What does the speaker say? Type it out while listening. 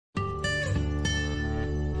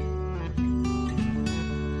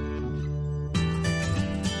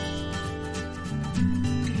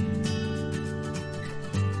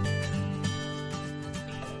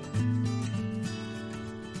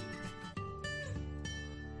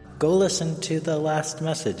go listen to the last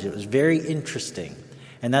message. It was very interesting.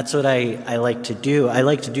 And that's what I like to do. I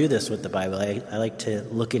like to do this with the Bible. I like to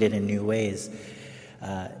look at it in new ways.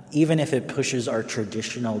 Even if it pushes our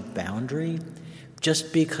traditional boundary,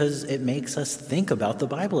 just because it makes us think about the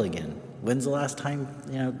Bible again. When's the last time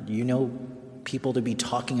you know people to be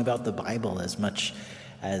talking about the Bible as much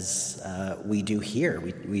as we do here?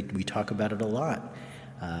 We talk about it a lot.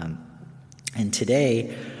 And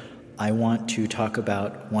today, I want to talk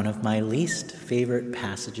about one of my least favorite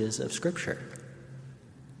passages of Scripture.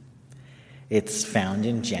 It's found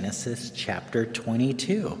in Genesis chapter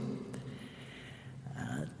 22.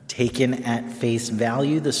 Taken at face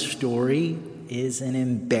value, the story is an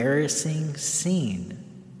embarrassing scene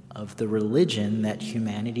of the religion that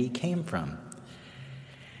humanity came from.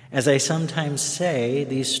 As I sometimes say,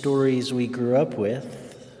 these stories we grew up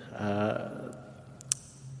with,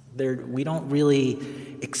 we don't really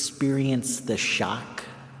experience the shock.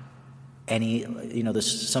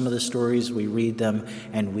 Some of the stories we read them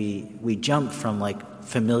and we jump from like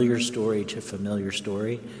familiar story to familiar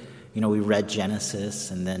story. We read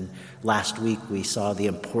Genesis, and then last week we saw the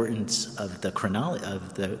importance of the chronology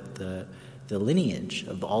of the lineage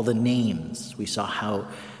of all the names. We saw how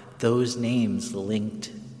those names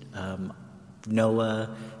linked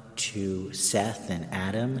Noah to Seth and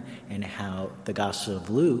Adam, and how the Gospel of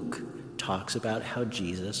Luke talks about how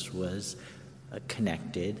Jesus was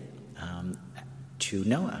connected to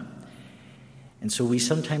Noah. And so we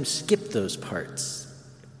sometimes skip those parts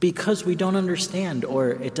because we don't understand, or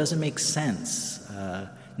it doesn't make sense.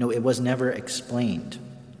 It was never explained.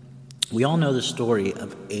 We all know the story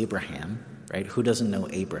of Abraham, right? Who doesn't know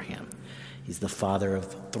Abraham? He's the father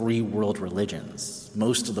of 3 world religions.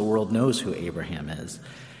 Most of the world knows who Abraham is.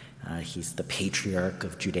 He's the patriarch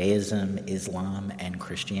of Judaism, Islam, and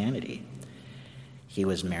Christianity. He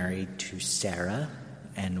was married to Sarah,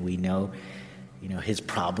 and we know, his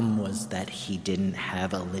problem was that he didn't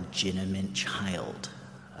have a legitimate child.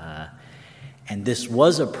 And this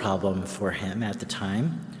was a problem for him at the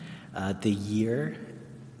time. The year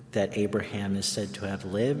that Abraham is said to have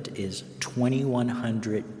lived is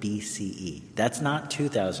 2100 BCE. That's not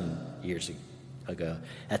 2,000 years ago.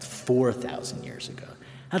 That's 4,000 years ago.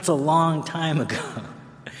 That's a long time ago.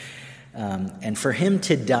 And for him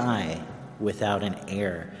to die without an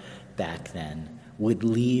heir back then would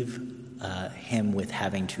leave him with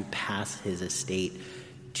having to pass his estate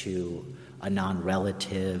to a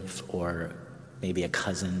non-relative or maybe a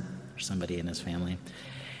cousin or somebody in his family.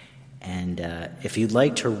 And if you'd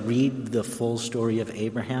like to read the full story of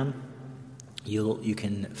Abraham, you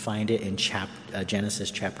can find it in Genesis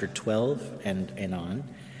chapter 12 and on.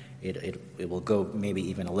 It will go maybe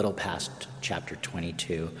even a little past chapter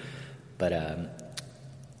 22. But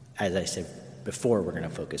as I said before, we're going to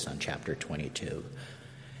focus on chapter 22.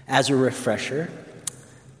 As a refresher,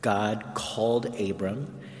 God called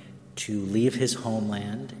Abram to leave his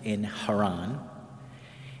homeland in Haran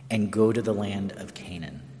and go to the land of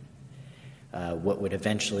Canaan, what would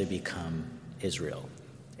eventually become Israel.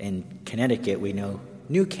 In Connecticut, we know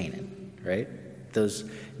New Canaan, right? Those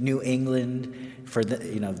New England, for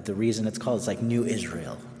the reason it's called, it's like New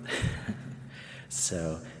Israel.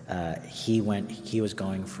 So he was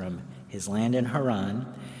going from his land in Haran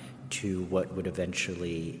to what would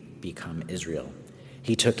eventually become Israel.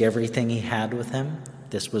 He took everything he had with him.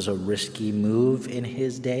 This was a risky move in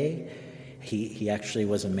his day. He actually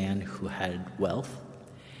was a man who had wealth.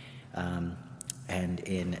 And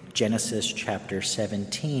in Genesis chapter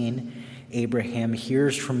 17, Abraham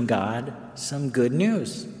hears from God some good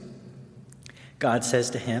news. God says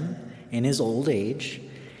to him, in his old age,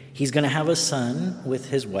 he's going to have a son with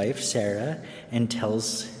his wife Sarah, and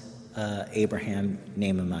tells Abraham,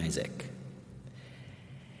 name him Isaac.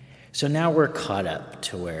 So now we're caught up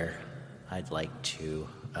to where I'd like to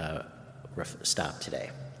stop today.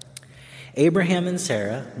 Abraham and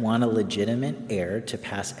Sarah want a legitimate heir to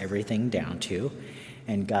pass everything down to,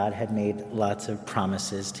 and God had made lots of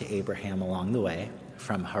promises to Abraham along the way,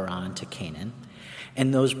 from Haran to Canaan.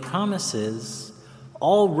 And those promises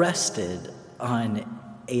all rested on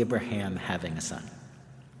Abraham having a son.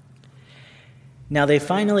 Now they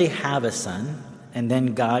finally have a son, and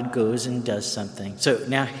then God goes and does something. So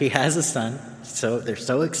now he has a son, so they're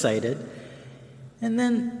so excited. And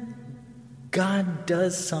then God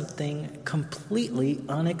does something completely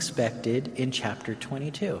unexpected in chapter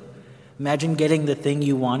 22. Imagine getting the thing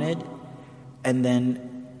you wanted, and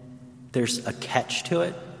then there's a catch to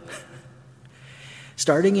it.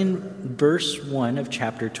 Starting in verse 1 of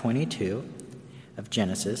chapter 22 of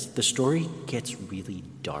Genesis, the story gets really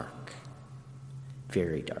dark,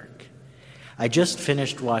 very dark. I just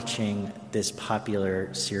finished watching this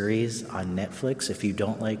popular series on Netflix. If you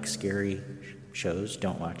don't like scary shows,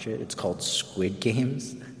 don't watch it. It's called Squid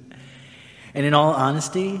Games. And in all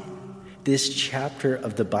honesty, this chapter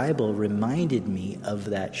of the Bible reminded me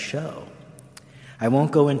of that show. I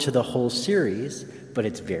won't go into the whole series, but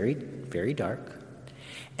it's very, very dark.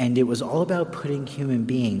 And it was all about putting human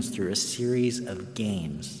beings through a series of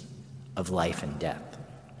games of life and death.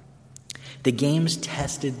 The games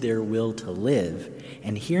tested their will to live,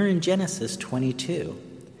 and here in Genesis 22,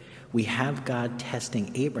 we have God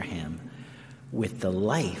testing Abraham with the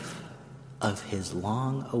life of his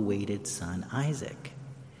long-awaited son Isaac.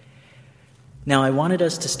 Now, I wanted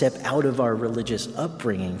us to step out of our religious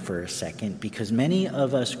upbringing for a second because many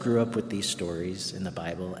of us grew up with these stories in the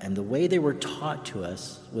Bible, and the way they were taught to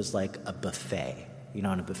us was like a buffet. You know,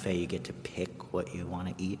 on a buffet, you get to pick what you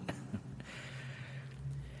want to eat.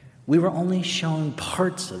 We were only shown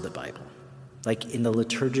parts of the Bible. Like in the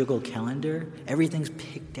liturgical calendar, everything's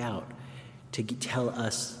picked out to tell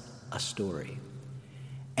us a story.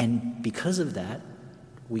 And because of that,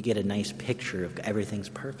 we get a nice picture of everything's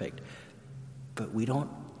perfect. But we don't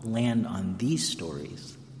land on these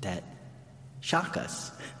stories that shock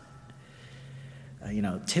us.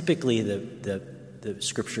 Typically the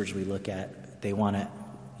scriptures we look at, we want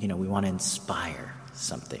to inspire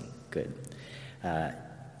something good.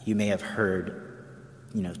 You may have heard,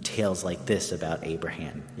 tales like this about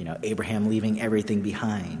Abraham. Abraham leaving everything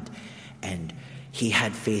behind, and he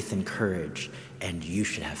had faith and courage, and you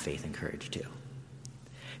should have faith and courage too.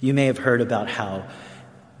 You may have heard about how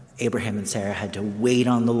Abraham and Sarah had to wait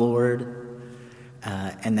on the Lord,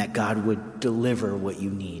 and that God would deliver what you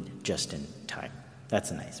need just in time. That's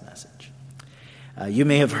a nice message. You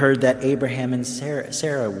may have heard that Abraham and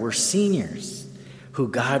Sarah were seniors who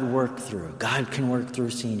God worked through. God can work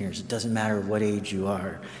through seniors. It doesn't matter what age you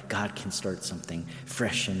are. God can start something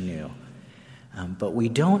fresh and new. But we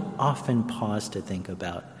don't often pause to think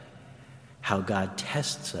about how God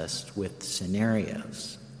tests us with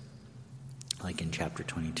scenarios, like in chapter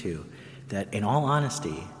 22, that in all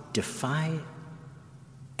honesty defy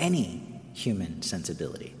any human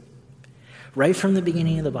sensibility. Right from the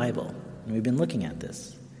beginning of the Bible, and we've been looking at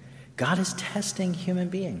this, God is testing human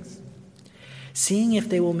beings, seeing if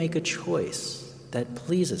they will make a choice that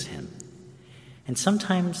pleases him. And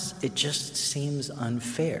sometimes it just seems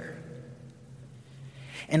unfair.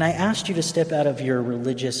 And I asked you to step out of your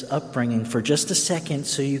religious upbringing for just a second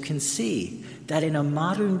so you can see that in a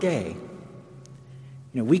modern day,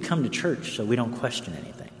 we come to church so we don't question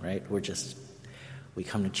anything, right? We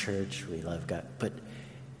come to church, we love God. But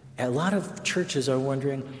a lot of churches are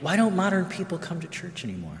wondering, why don't modern people come to church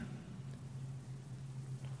anymore?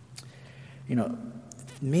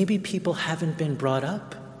 Maybe people haven't been brought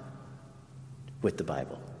up with the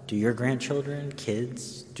Bible. Do your grandchildren,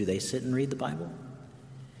 kids, do they sit and read the Bible?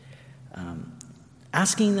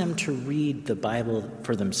 Asking them to read the Bible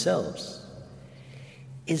for themselves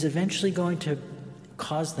is eventually going to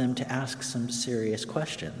cause them to ask some serious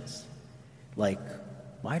questions. Like,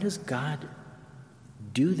 why does God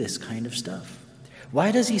do this kind of stuff?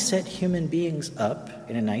 Why does he set human beings up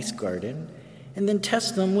in a nice garden and then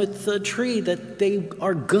test them with a tree that they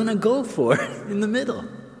are gonna go for in the middle?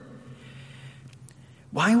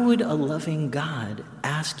 Why would a loving God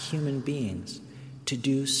ask human beings to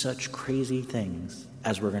do such crazy things,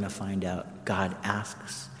 as we're going to find out God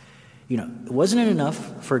asks? Wasn't it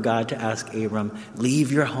enough for God to ask Abram, leave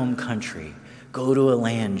your home country, go to a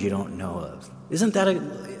land you don't know of? Isn't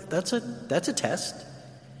that that's a test?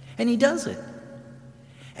 And he does it.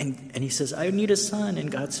 And he says, I need a son. And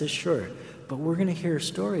God says, sure. But we're going to hear a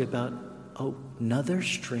story about another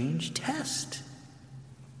strange test.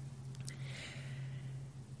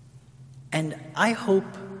 And I hope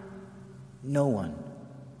no one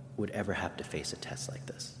would ever have to face a test like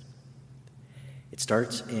this. It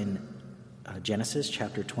starts in Genesis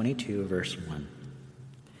chapter 22, verse 1.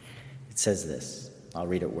 It says this. I'll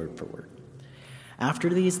read it word for word. After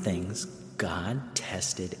these things, God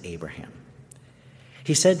tested Abraham.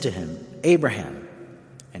 He said to him, Abraham.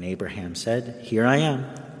 And Abraham said, here I am.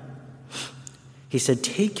 He said,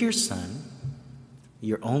 take your son,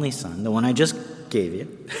 your only son, the one I just gave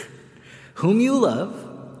you, whom you love,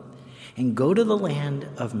 and go to the land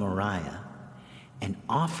of Moriah and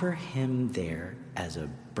offer him there as a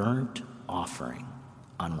burnt offering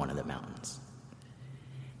on one of the mountains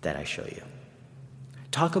that I show you.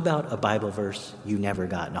 Talk about a Bible verse you never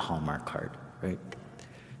got in a Hallmark card, right?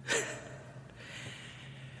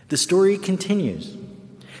 The story continues.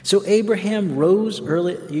 So Abraham rose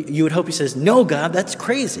early. You would hope he says, no, God, that's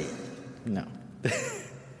crazy. No.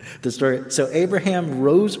 The story. So Abraham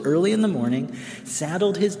rose early in the morning,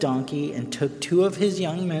 saddled his donkey, and took 2 of his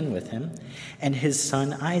young men with him and his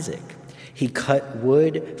son Isaac. He cut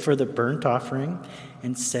wood for the burnt offering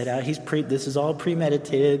and set out. This is all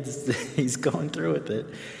premeditated. He's going through with it.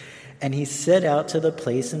 And he set out to the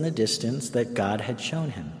place in the distance that God had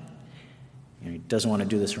shown him. He doesn't want to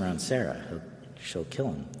do this around Sarah. She'll kill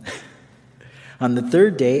him. On the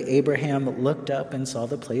 3rd day, Abraham looked up and saw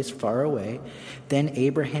the place far away. Then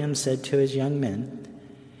Abraham said to his young men,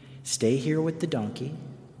 "Stay here with the donkey."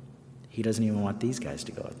 He doesn't even want these guys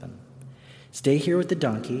to go with him. "Stay here with the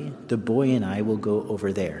donkey. The boy and I will go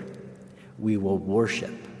over there. We will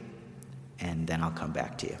worship, and then I'll come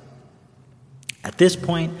back to you." At this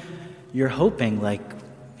point, you're hoping,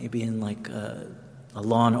 maybe in a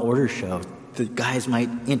Law and Order show, the guys might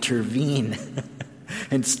intervene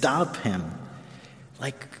and stop him.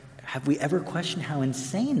 Have we ever questioned how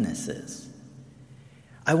insane this is?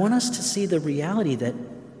 I want us to see the reality that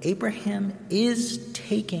Abraham is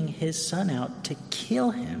taking his son out to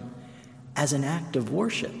kill him as an act of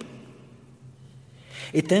worship.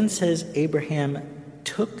 It then says Abraham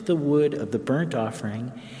took the wood of the burnt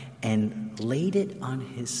offering and laid it on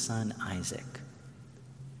his son Isaac.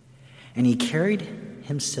 And he carried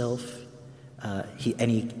himself,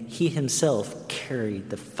 he himself carried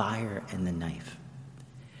the fire and the knife.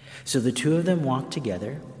 So the 2 of them walked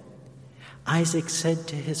together. Isaac said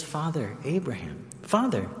to his father, Abraham,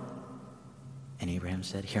 "Father." And Abraham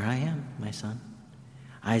said, "Here I am, my son."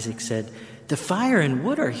 Isaac said, "The fire and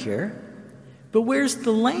wood are here, but where's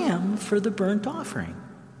the lamb for the burnt offering?"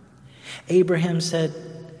 Abraham said,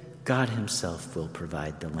 "God himself will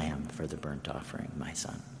provide the lamb for the burnt offering, my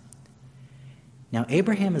son." Now,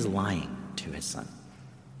 Abraham is lying to his son.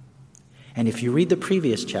 And if you read the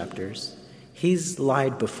previous chapters, he's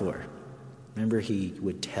lied before. Remember, he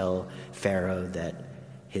would tell Pharaoh that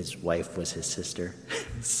his wife was his sister,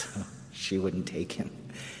 so she wouldn't take him.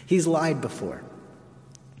 He's lied before.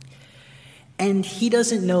 And he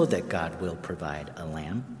doesn't know that God will provide a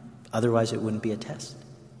lamb. Otherwise, it wouldn't be a test.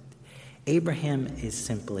 Abraham is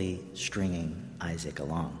simply stringing Isaac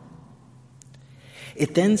along.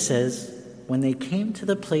 It then says, when they came to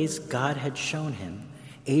the place God had shown him,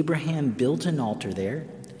 Abraham built an altar there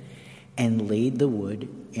and laid the wood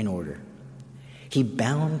in order. He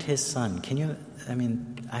bound his son.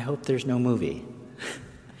 I hope there's no movie.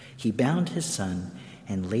 He bound his son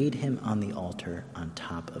and laid him on the altar on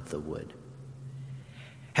top of the wood.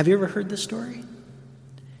 Have you ever heard this story?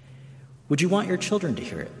 Would you want your children to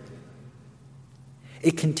hear it?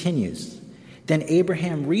 It continues. Then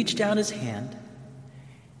Abraham reached out his hand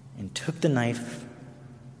and took the knife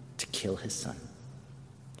to kill his son.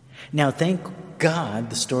 Now, thank God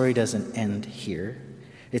the story doesn't end here.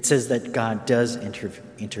 It says that God does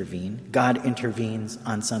intervene. God intervenes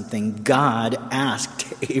on something God asked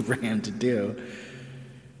Abraham to do.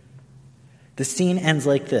 The scene ends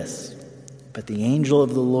like this. But the angel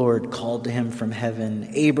of the Lord called to him from heaven,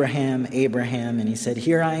 "Abraham, Abraham," and he said,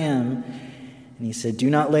 "Here I am." And he said, "Do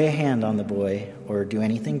not lay a hand on the boy or do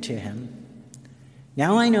anything to him.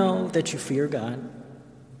 Now I know that you fear God,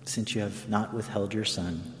 since you have not withheld your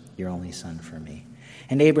son, your only son, from me."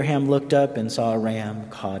 And Abraham looked up and saw a ram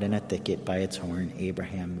caught in a thicket by its horn.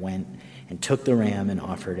 Abraham went and took the ram and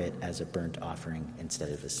offered it as a burnt offering instead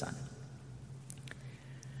of his son.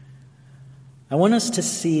 I want us to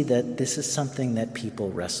see that this is something that people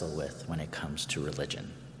wrestle with when it comes to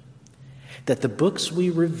religion. That the books we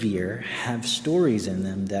revere have stories in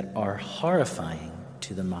them that are horrifying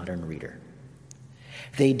to the modern reader.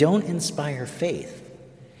 They don't inspire faith.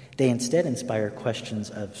 They instead inspire questions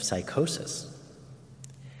of psychosis.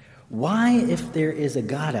 Why, if there is a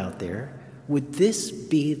God out there, would this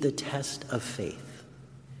be the test of faith?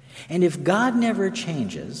 And if God never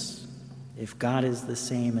changes, if God is the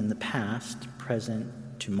same in the past, present,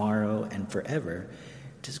 tomorrow, and forever,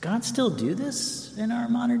 does God still do this in our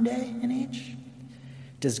modern day and age?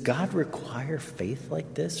 Does God require faith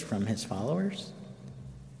like this from his followers?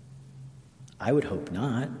 I would hope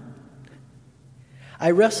not.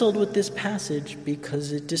 I wrestled with this passage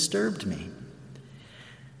because it disturbed me.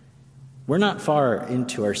 We're not far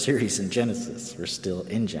into our series in Genesis. We're still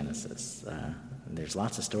in Genesis. There's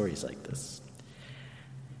lots of stories like this.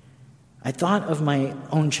 I thought of my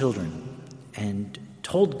own children and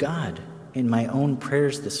told God in my own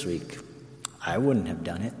prayers this week, I wouldn't have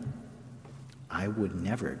done it. I would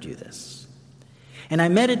never do this. And I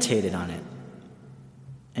meditated on it.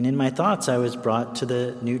 And in my thoughts, I was brought to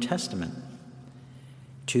the New Testament,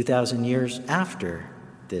 2,000 years after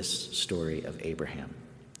this story of Abraham.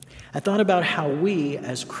 I thought about how we,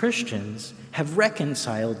 as Christians, have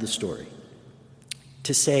reconciled the story.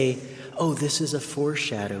 to say, oh, this is a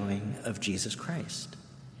foreshadowing of Jesus Christ.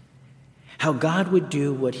 How God would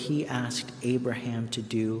do what he asked Abraham to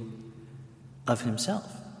do of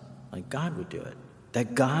himself, like God would do it.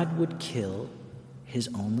 That God would kill his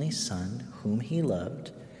only son, whom he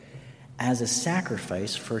loved, as a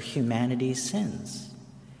sacrifice for humanity's sins.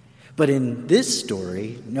 But in this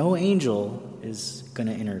story, no angel is going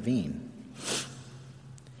to intervene.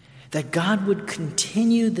 That God would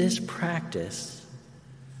continue this practice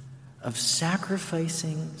of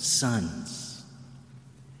sacrificing sons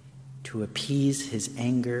to appease his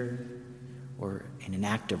anger or in an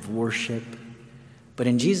act of worship. But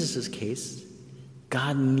in Jesus' case,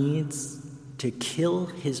 God needs to kill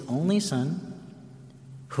his only son,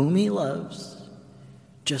 whom he loves,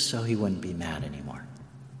 just so he wouldn't be mad anymore.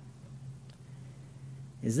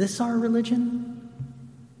 Is this our religion?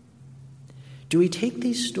 Do we take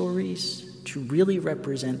these stories to really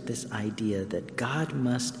represent this idea that God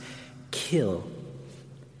must kill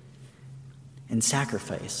and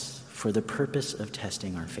sacrifice for the purpose of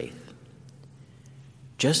testing our faith,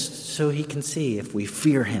 just so he can see if we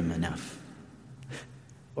fear him enough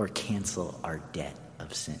or cancel our debt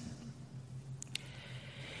of sin?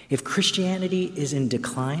 If Christianity is in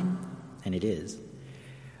decline, and it is,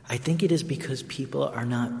 I think it is because people are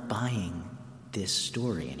not buying this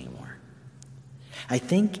story anymore. I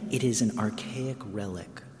think it is an archaic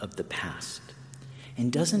relic of the past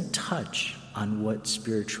and doesn't touch on what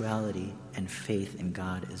spirituality and faith in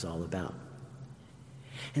God is all about.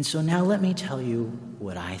 And so now let me tell you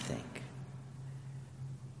what I think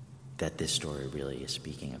that this story really is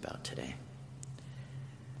speaking about today.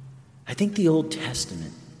 I think the Old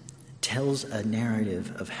Testament tells a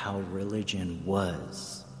narrative of how religion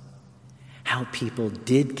was, how people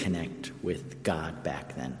did connect with God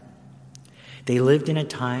back then. They lived in a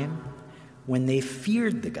time when they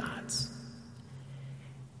feared the gods.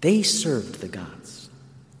 They served the gods.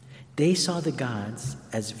 They saw the gods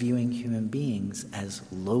as viewing human beings as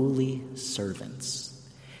lowly servants.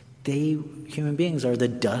 Human beings are the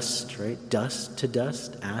dust, right? Dust to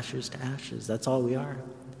dust, ashes to ashes. That's all we are.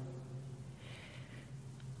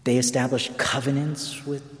 They established covenants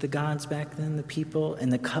with the gods back then, the people,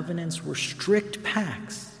 and the covenants were strict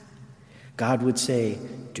pacts. God would say,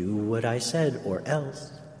 do what I said or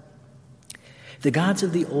else. The gods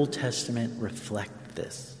of the Old Testament reflect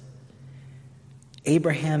this.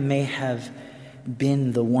 Abraham may have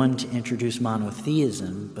been the one to introduce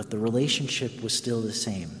monotheism, but the relationship was still the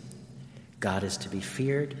same. God is to be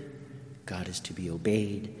feared, God is to be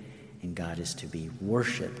obeyed, and God is to be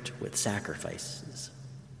worshipped with sacrifices.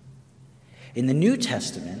 In the New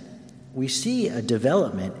Testament, we see a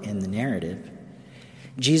development in the narrative.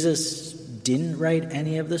 Jesus didn't write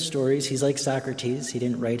any of the stories. He's like Socrates. He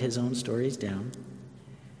didn't write his own stories down.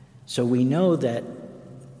 So we know that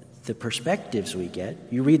the perspectives we get,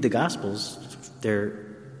 you read the Gospels,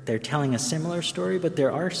 they're telling a similar story, but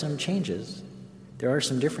there are some changes. There are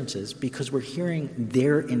some differences because we're hearing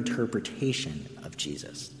their interpretation of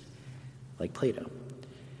Jesus, like Plato.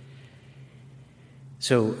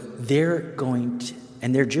 So they're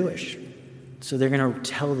and they're Jewish, so they're going to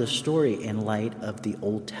tell the story in light of the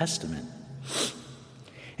Old Testament.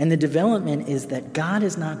 And the development is that God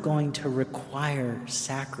is not going to require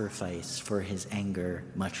sacrifice for his anger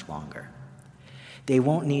much longer. They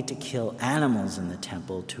won't need to kill animals in the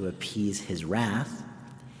temple to appease his wrath.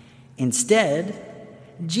 Instead,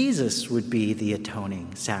 Jesus would be the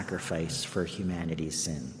atoning sacrifice for humanity's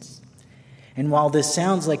sins. And while this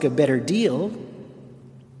sounds like a better deal,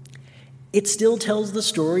 it still tells the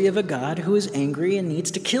story of a God who is angry and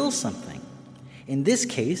needs to kill something. In this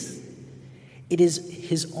case, it is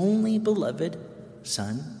his only beloved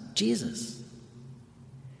son, Jesus.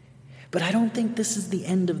 But I don't think this is the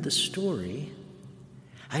end of the story.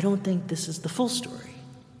 I don't think this is the full story.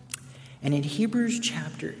 And in Hebrews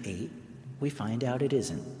chapter 8, we find out it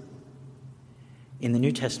isn't. In the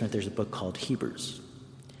New Testament, there's a book called Hebrews.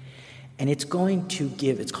 And it's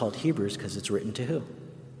called Hebrews because it's written to who?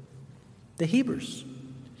 The Hebrews.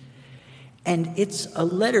 And it's a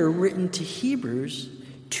letter written to Hebrews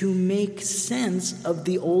to make sense of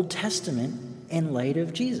the Old Testament in light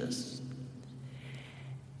of Jesus.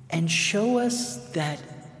 And show us that,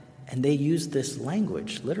 and they use this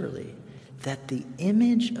language literally, that the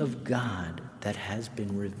image of God that has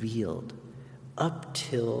been revealed up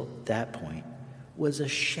till that point was a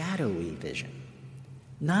shadowy vision,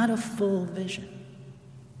 not a full vision.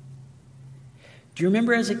 Do you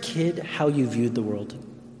remember as a kid how you viewed the world?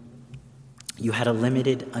 You had a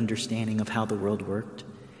limited understanding of how the world worked.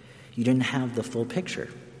 You didn't have the full picture.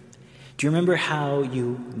 Do you remember how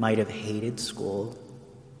you might have hated school?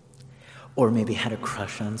 Or maybe had a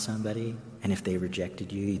crush on somebody, and if they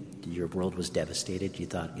rejected you, your world was devastated. You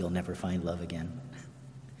thought you'll never find love again.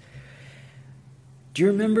 Do you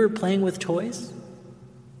remember playing with toys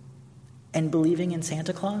and believing in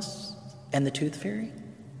Santa Claus and the Tooth Fairy?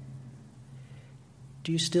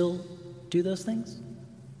 Do you still do those things?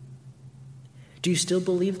 Do you still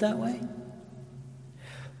believe that way?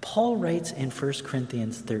 Paul writes in 1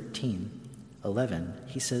 Corinthians 13:11,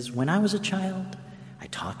 he says, "When I was a child, I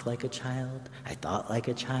talked like a child, I thought like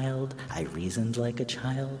a child, I reasoned like a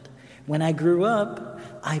child. When I grew up,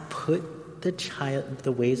 I put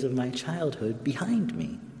the ways of my childhood behind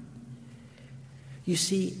me." You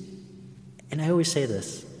see, and I always say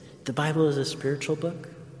this, the Bible is a spiritual book.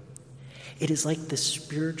 It is like the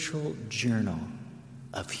spiritual journal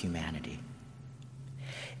of humanity.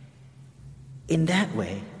 In that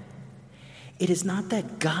way, it is not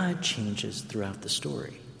that God changes throughout the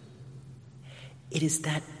story. It is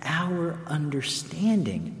that our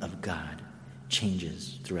understanding of God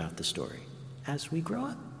changes throughout the story as we grow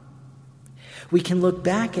up. We can look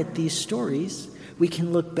back at these stories. We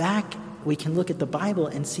can look at the Bible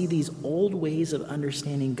and see these old ways of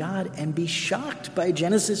understanding God and be shocked by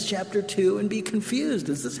Genesis chapter 2 and be confused.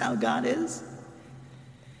 Is this how God is?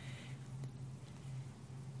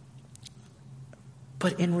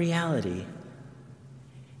 But in reality,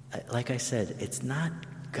 like I said, it's not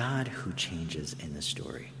God who changes in the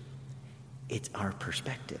story. It's our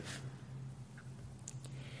perspective.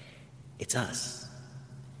 It's us.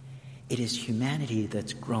 It is humanity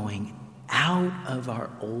that's growing out of our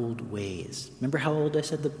old ways. Remember how old I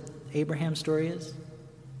said the Abraham story is?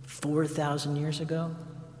 4,000 years ago?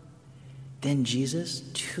 Then Jesus,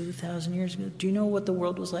 2,000 years ago? Do you know what the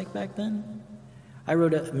world was like back then?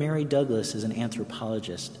 Mary Douglas is an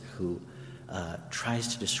anthropologist who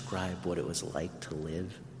tries to describe what it was like to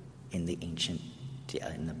live in the ancient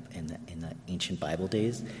Bible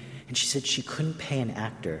days, and she said she couldn't pay an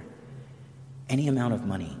actor any amount of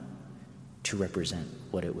money to represent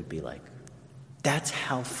what it would be like. That's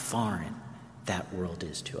how foreign that world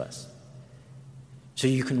is to us. So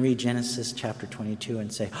you can read Genesis chapter 22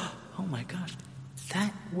 and say, "Oh my gosh,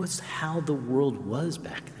 that was how the world was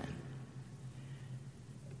back then."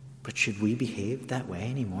 But should we behave that way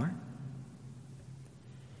anymore?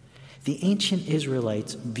 The ancient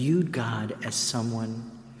Israelites viewed God as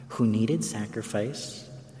someone who needed sacrifice,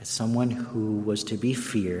 as someone who was to be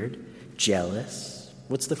feared, jealous.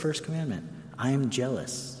 What's the first commandment? I am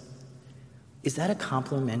jealous. Is that a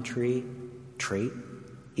complimentary trait,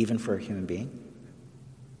 even for a human being?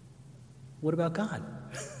 What about God?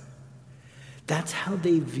 That's how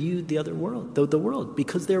they viewed the world,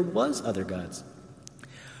 because there was other gods.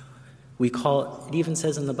 It even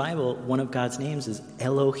says in the Bible, one of God's names is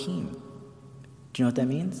Elohim. Do you know what that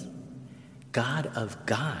means? God of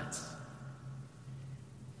gods.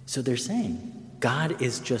 So they're saying God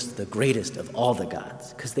is just the greatest of all the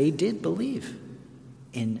gods, because they did believe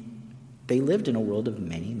they lived in a world of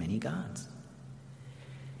many, many gods.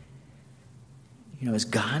 Is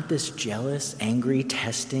God this jealous, angry,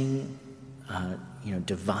 testing,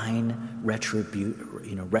 divine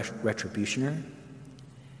retributioner?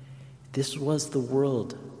 This was the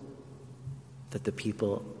world that the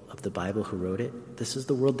people of the Bible who wrote it, this is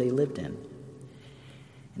the world they lived in.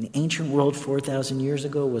 And the ancient world 4,000 years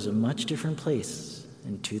ago was a much different place.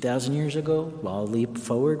 And 2,000 years ago, while a leap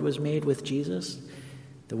forward was made with Jesus,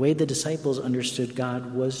 the way the disciples understood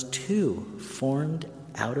God was too formed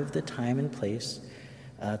out of the time and place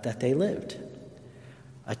that they lived.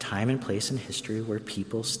 A time and place in history where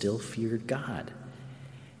people still feared God.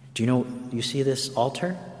 You see this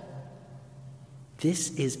altar?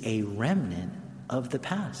 This is a remnant of the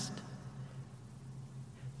past.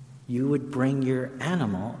 You would bring your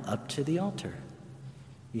animal up to the altar.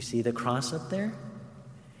 You see the cross up there?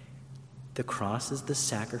 The cross is the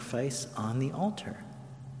sacrifice on the altar.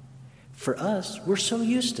 For us, we're so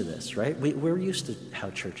used to this, right? We're used to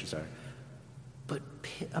how churches are. But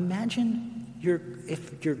imagine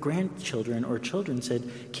if your grandchildren or children said,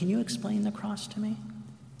 "Can you explain the cross to me?"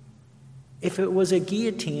 If it was a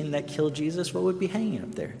guillotine that killed Jesus, what would be hanging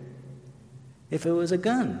up there? If it was a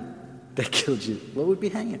gun that killed you, what would be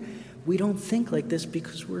hanging? We don't think like this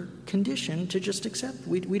because we're conditioned to just accept.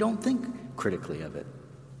 We don't think critically of it.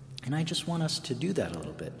 And I just want us to do that a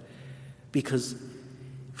little bit. Because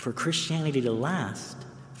for Christianity to last,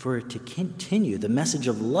 for it to continue, the message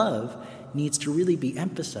of love needs to really be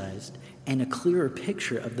emphasized, and a clearer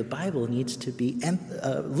picture of the Bible needs to be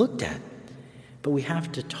looked at. But we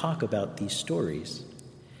have to talk about these stories.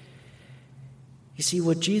 You see,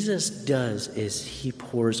 what Jesus does is he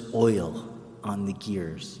pours oil on the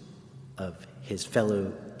gears of his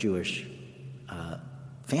fellow Jewish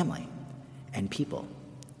family and people.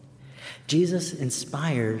 Jesus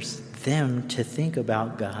inspires them to think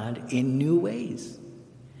about God in new ways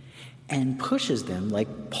and pushes them,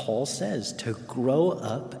 like Paul says, to grow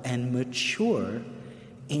up and mature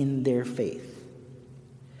in their faith.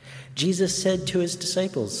 Jesus said to his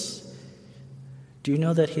disciples, do you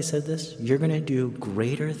know that he said this? You're going to do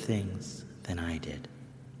greater things than I did.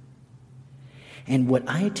 And what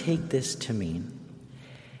I take this to mean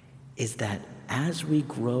is that as we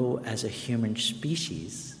grow as a human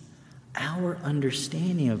species, our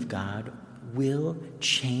understanding of God will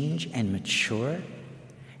change and mature,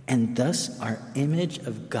 and thus our image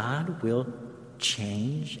of God will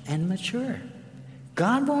change and mature.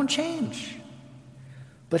 God won't change,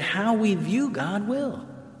 but how we view God will.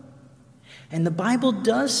 And the Bible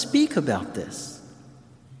does speak about this.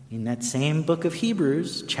 In that same book of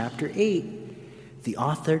Hebrews, chapter 8, the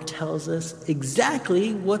author tells us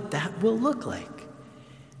exactly what that will look like.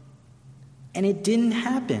 And it didn't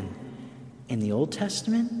happen in the Old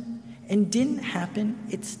Testament, and didn't happen,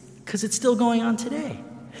 because it's still going on today.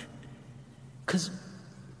 Because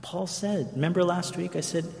Paul said, remember last week I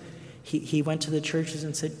said, he went to the churches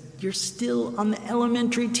and said, you're still on the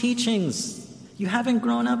elementary teachings. You haven't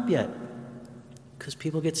grown up yet. Because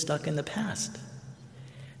people get stuck in the past.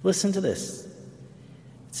 Listen to this. It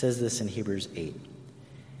says this in Hebrews 8.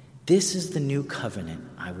 This is the new covenant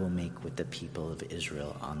I will make with the people of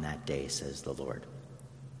Israel on that day, says the Lord.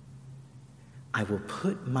 I will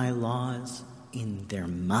put my laws in their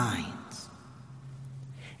minds,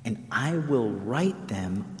 and I will write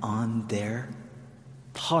them on their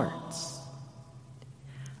hearts.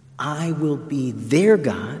 I will be their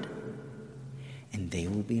God, and they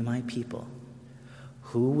will be my people.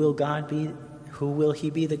 Who will God be? Who will he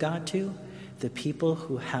be the God to? The people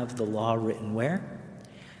who have the law written where?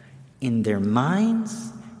 In their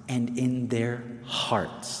minds and in their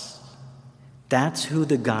hearts. That's who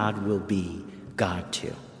the God will be God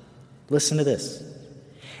to. Listen to this.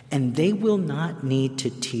 And they will not need to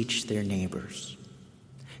teach their neighbors.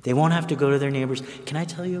 They won't have to go to their neighbors. Can I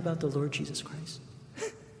tell you about the Lord Jesus Christ?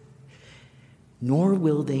 Nor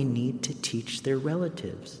will they need to teach their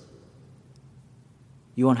relatives.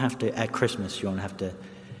 You won't have to, at Christmas, you won't have to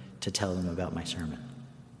tell them about my sermon.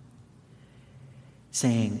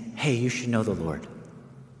 Saying, hey, you should know the Lord.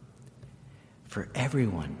 For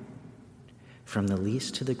everyone, from the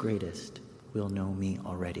least to the greatest, will know me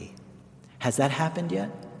already. Has that happened yet?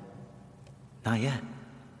 Not yet.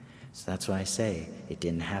 So that's why I say it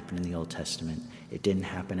didn't happen in the Old Testament. It didn't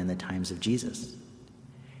happen in the times of Jesus.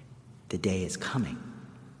 The day is coming.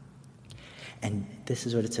 And this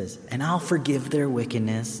is what it says. And I'll forgive their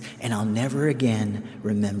wickedness, and I'll never again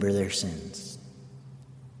remember their sins.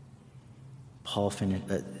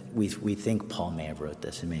 We think Paul may have wrote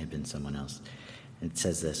this. It may have been someone else. It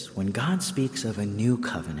says this. When God speaks of a new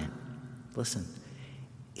covenant, listen,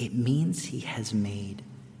 it means he has made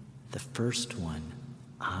the first one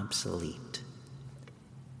obsolete.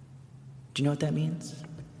 Do you know what that means?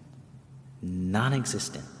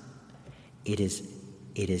 Non-existent. It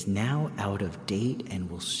is now out of date and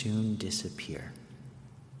will soon disappear.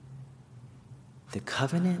 The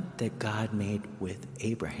covenant that God made with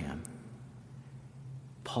Abraham,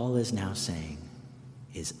 Paul is now saying,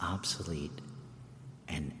 is obsolete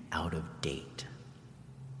and out of date.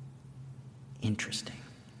 Interesting.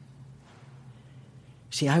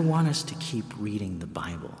 See, I want us to keep reading the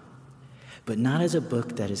Bible, but not as a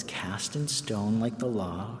book that is cast in stone like the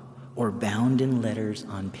law or bound in letters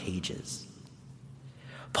on pages.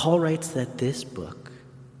 Paul writes that this book,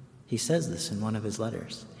 he says this in one of his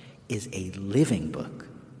letters, is a living book.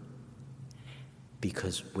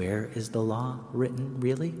 Because where is the law written,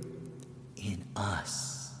 really? In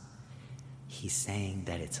us. He's saying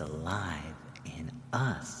that it's alive in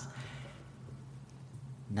us.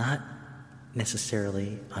 Not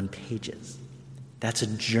necessarily on pages. That's a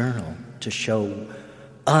journal to show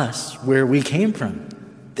us where we came from.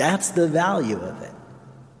 That's the value of it.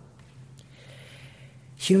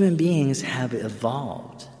 Human beings have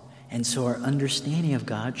evolved, and so our understanding of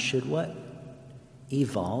God should what?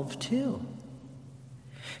 Evolve too.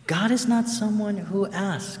 God is not someone who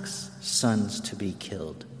asks sons to be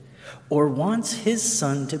killed or wants his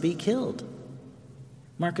son to be killed.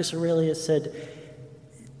 Marcus Aurelius said,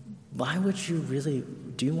 why would you really,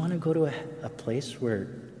 do you want to go to a place where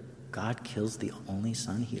God kills the only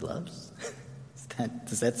son he loves?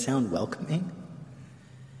 Does that sound welcoming?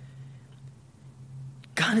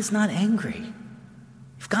 God is not angry.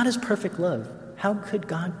 If God is perfect love, how could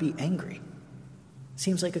God be angry?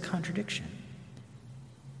 Seems like a contradiction.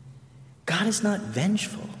 God is not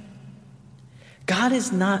vengeful. God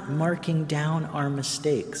is not marking down our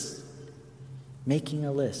mistakes, making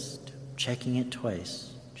a list, checking it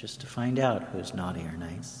twice, just to find out who's naughty or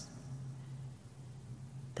nice.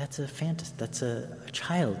 That's a fantasy. That's a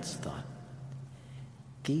child's thought.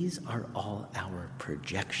 These are all our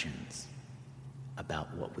projections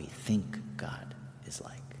about what we think God is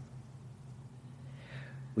like.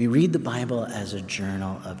 We read the Bible as a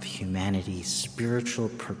journal of humanity's spiritual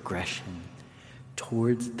progression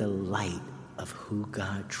towards the light of who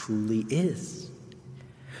God truly is.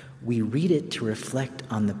 We read it to reflect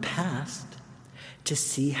on the past, to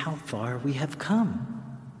see how far we have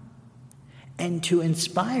come, and to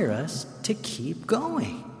inspire us to keep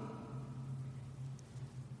going.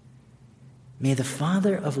 May the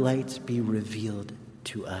Father of lights be revealed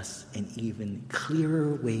to us in even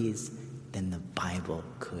clearer ways than the Bible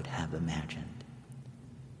could have imagined.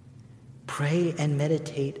 Pray and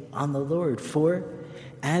meditate on the Lord, for,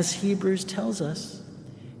 as Hebrews tells us,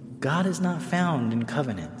 God is not found in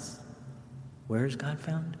covenants. Where is God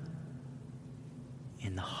found?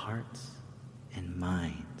 In the hearts and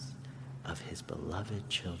minds of his beloved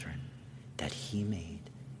children that he made.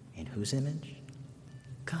 In whose image?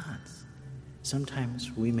 God's.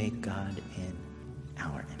 Sometimes we make God in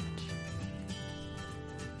our image.